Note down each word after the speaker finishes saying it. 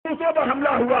پر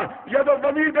حملہ ہوا، یہ تو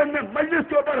وزیرگنج میں مجلس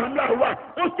کے اوپر حملہ ہوا،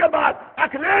 اس کے بعد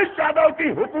اکھلیش یادو کی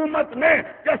حکومت نے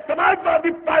یا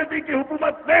سماجوادی پارٹی کی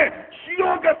حکومت نے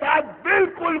شیعوں کے ساتھ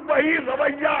بالکل وہی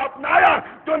رویہ اپنایا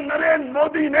جو نریندر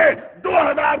مودی نے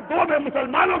 2002 میں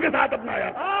مسلمانوں کے ساتھ اپنایا،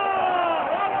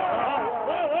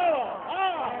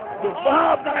 جو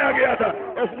وہاں اپنایا گیا تھا،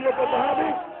 اس لیے تو وہاں بھی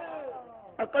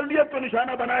اقلیت کو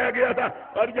نشانہ بنایا گیا تھا،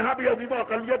 اور یہاں بھی عزیزوں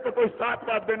اقلیت کو کوئی ساتھ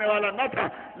بات دینے والا نہ تھا۔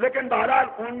 لیکن بہرحال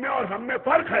ان میں اور ہم میں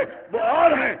فرق ہے، وہ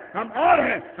اور ہیں، ہم اور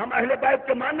ہیں، ہم اہل بیت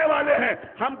کے ماننے والے ہیں،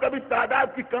 ہم کبھی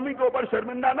تعداد کی کمی کے اوپر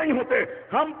شرمندہ نہیں ہوتے،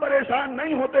 ہم پریشان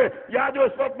نہیں ہوتے۔ یہاں جو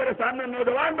اس وقت میرے سامنے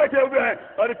نوجوان بیٹھے ہوئے ہیں،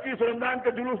 اور 21 رمضان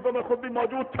کے جلوس میں میں خود بھی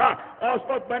موجود تھا، اور اس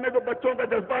وقت میں نے جو بچوں کا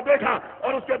جذبہ دیکھا،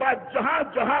 اور اس کے بعد جہاں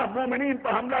جہاں مومنین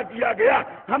پر حملہ کیا گیا،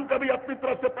 ہم کبھی اپنی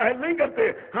طرف سے پہل نہیں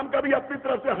کرتے، ہم کبھی اپنی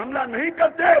طرف سے حملہ نہیں کرتے،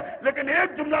 لیکن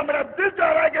ایک جملہ میرا دل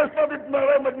چاہ رہا ہے کہ اس وقت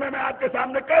مجمع میں آپ کے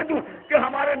سامنے کہہ دوں کہ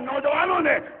ہمارے نوجوانوں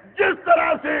نے جس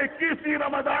طرح سے 21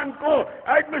 رمضان کو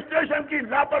ایڈمنسٹریشن کی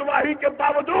لاپرواہی کے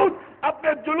باوجود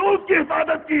اپنے جلوس کی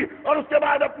حفاظت کی اور اس کے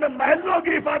بعد اپنے محلوں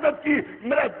کی حفاظت کی،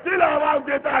 میرا دل آواز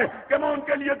دیتا ہے کہ میں ان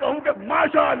کے لیے کہوں کہ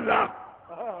ماشاء اللہ۔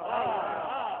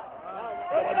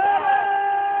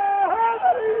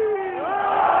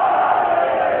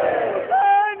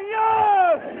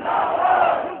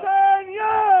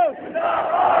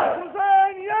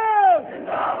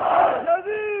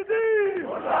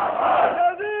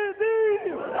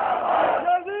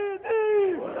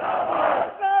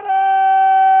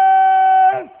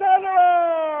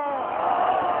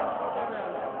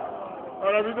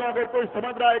 اگر کوئی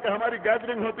سمجھ رہا ہے کہ ہماری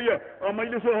گیدرنگ ہوتی ہے اور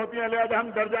مجلسیں ہوتی ہیں لہذا ہم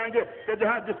ڈر جائیں گے کہ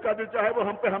جہاں جس کا دل چاہے وہ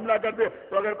ہم پہ حملہ کر دے،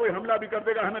 تو اگر کوئی حملہ بھی کر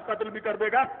دے گا، ہمیں قتل بھی کر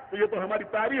دے گا، تو یہ تو ہماری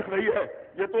تاریخ رہی ہے،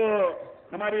 یہ تو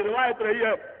ہماری روایت رہی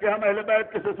ہے کہ ہم اہل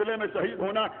بیت کے سلسلے میں شہید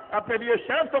ہونا اپنے لیے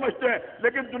شرف سمجھتے ہیں۔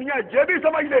 لیکن دنیا یہ بھی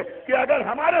سمجھ لے کہ اگر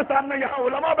ہمارے سامنے یہاں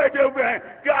علماء بیٹھے ہوئے ہیں،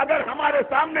 کہ اگر ہمارے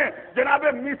سامنے جناب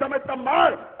میثم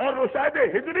تمار اور رشید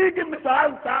ہجری کی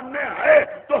مثال سامنے ہے،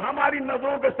 تو ہماری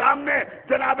نظروں کے سامنے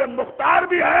جناب مختار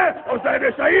بھی ہے اور سید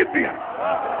شہید بھی ہے۔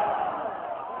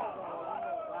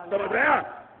 سمجھ رہے ہیں؟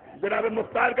 جناب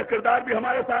مختار کا کردار بھی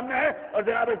ہمارے سامنے ہے اور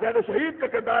جناب زید شہید کا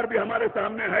کردار بھی ہمارے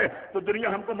سامنے ہے، تو دنیا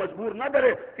ہم کو مجبور نہ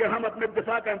کرے کہ ہم اپنے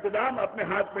دفاع کا انتظام اپنے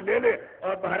ہاتھ میں لے لیں۔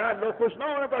 اور بہرحال لوگ خوش نہ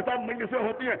ہونے پر صاحب مجلسیں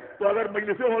ہوتی ہیں، تو اگر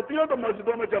مجلسیں ہوتی ہیں تو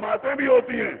مسجدوں میں جماعتیں بھی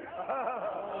ہوتی ہیں،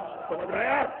 سمجھ رہے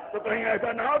ہیں؟ تو کہیں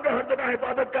ایسا نہ ہو کہ ہر جگہ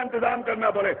حفاظت کا انتظام کرنا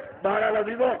پڑے۔ بہرحال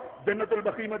عزیزوں، جنت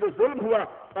البقیع میں جو ظلم ہوا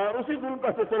اور اسی ظلم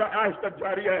کا سلسلہ آج تک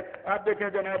جاری ہے۔ آپ دیکھیں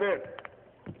جناب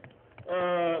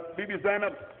بی بی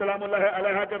زینب سلام اللہ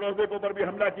علیہا کے روزے کے اوپر بھی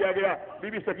حملہ کیا گیا، بی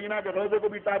بی سکینہ کے روزے کو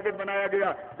بھی ٹارگٹ بنایا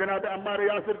گیا، جناب عمار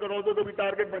یاسر کے روزے کو بھی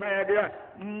ٹارگٹ بنایا گیا،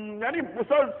 یعنی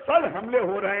مسلسل حملے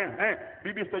ہو رہے ہیں۔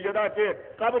 بی بی سیدہ کے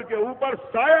قبر کے اوپر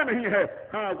سایہ نہیں ہے۔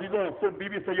 ہاں عزیزوں، صرف بی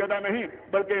بی سیدہ نہیں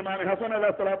بلکہ امام حسن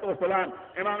علیہ الصلوۃ والسلام،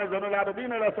 امام زین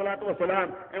العابدین علیہ الصلوۃ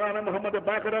والسلام، امام محمد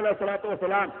باقر علیہ الصلوۃ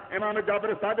والسلام، امام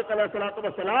جعفر صادق علیہ الصلوۃ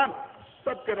والسلام،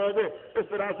 سب کے روزے اس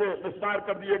طرح سے مسمار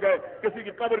کر دیے گئے، کسی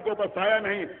کی قبر کے اوپر سایہ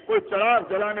نہیں، کوئی چراغ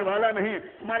جلانے والا نہیں،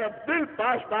 ہمارا دل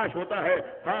پاش پاش ہوتا ہے۔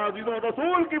 ہاں عزیزوں،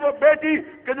 رسول کی وہ بیٹی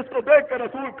کہ جس کو دیکھ کر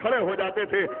رسول کھڑے ہو جاتے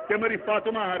تھے کہ میری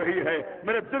فاطمہ آ رہی ہے،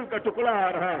 میرے دل کا ٹکڑا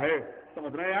آ رہا ہے،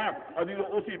 سمجھ رہے ہیں آپ عزیزوں؟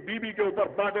 اسی بی بی کے اوپر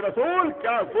بعد رسول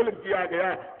کیا ظلم کیا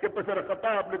گیا کہ پسر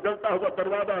خطاب نے جلتا ہوا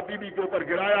دروازہ بی بی کے اوپر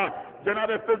گرایا۔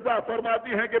 جناب فضہ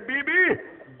فرماتی ہیں کہ بی بی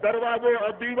دروازے اور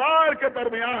دیوار کے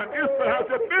درمیان اس طرح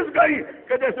سے پس گئی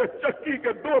کہ جیسے چکی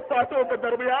کے دو پاتوں کے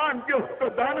درمیان کے اس کا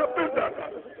دانا پس جاتا۔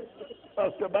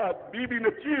 اس کے بعد بی بی نے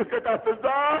چیخ کے کہا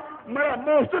فضہ میرا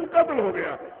محسن قتل ہو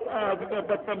گیا۔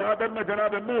 بدر میں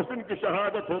جناب محسن کی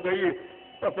شہادت ہو گئی۔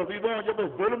 عزیزوں، یہ وہ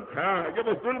ظلم تھا، یہ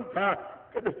وہ ظلم تھا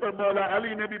کہ جس پر مولا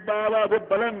علی نے بھی باواز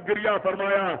بلند گریا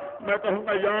فرمایا۔ میں کہوں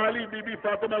گا یا علی، بی بی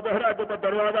فاطمہ زہرا کے اوپر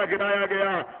دروازہ گرایا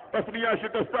گیا، پسلیاں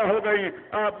شکستہ ہو گئی،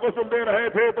 آپ غسل دے رہے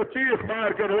تھے تو چیخ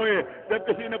مار کے روئے۔ جب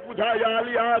کسی نے پوچھا یا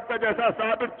علی آپ کا جیسا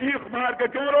ثابت چیخ مار کے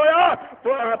کیوں رویا،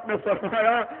 تو آپ نے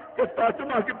فرمایا کہ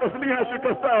فاطمہ کی پسلیاں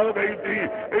شکستہ ہو گئی تھی۔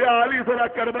 یا علی ذرا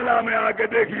کربلا میں آ کے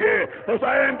دیکھیے،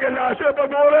 حسین کے لاشوں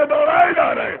پر گھوڑے دوڑائے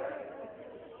جا رہے۔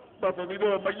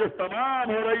 مجلس تمام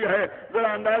ہو رہی ہے،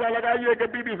 ذرا اندازہ لگائیے کہ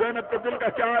بی بی زینب کے دل کا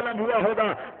کیا عالم ہوا ہوگا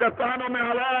جب کانوں میں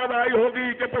آواز آئی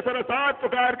ہوگی کہ پسر ساتھ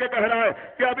پکار کے کہہ رہا ہے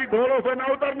کہ ابھی گھوڑوں سے نہ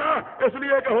اترنا، اس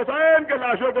لیے کہ حسین کے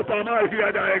لاشوں کو سامال کیا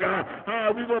جائے گا۔ ہاں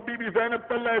ابھی وہ بی بی زینب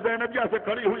طلع زینبیہ سے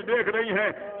کھڑی ہوئی دیکھ رہی ہیں،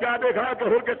 کیا دیکھا کہ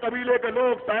ہر کے قبیلے کے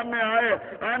لوگ سامنے آئے،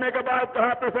 آنے کے بعد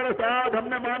کہا پسر سعد ہم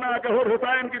نے مانا کہ ہر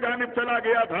حسین کی جانب چلا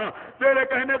گیا تھا، تیرے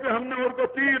کہنے سے ہم نے ہر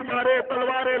کو تیر مارے،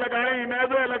 تلواریں لگائی،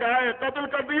 نیزے لگائے، قتل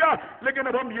کر دیا، لیکن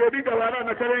اب ہم یہ بھی گوارا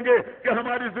نہ کریں گے کہ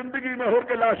ہماری زندگی میں ہر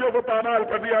کے لاشوں کو پامال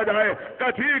کر دیا جائے کہ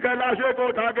ٹھیک ہے لاشوں کو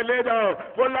اٹھا کے لے جاؤ،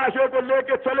 وہ لاشوں کو لے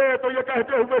کے چلے تو یہ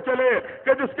کہتے ہوئے چلے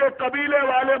کہ جس کے قبیلے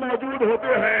والے موجود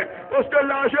ہوتے ہیں اس کے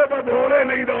لاشوں پر گھوڑے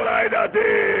نہیں دوڑائے جاتے۔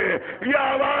 یہ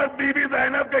آواز بی بی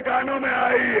زینب کے کانوں میں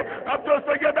آئی، اب تو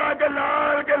سیدہ کے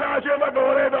لال کے لاشوں پر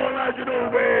گھوڑے دوڑنا شروع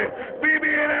ہوئے۔ بی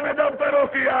بی نے جب کرو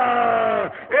کیا،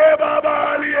 اے بابا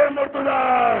علی مرتضی،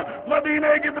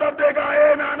 مدینے کی طرف دیکھا،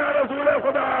 اے نانا رسول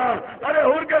خدا، ارے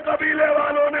ہر کے قبیلے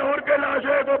والوں نے ہر کے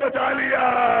لاشے کو بچا لیا،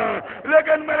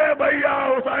 لیکن میرے بھیا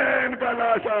حسین کا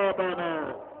لاشا بنا۔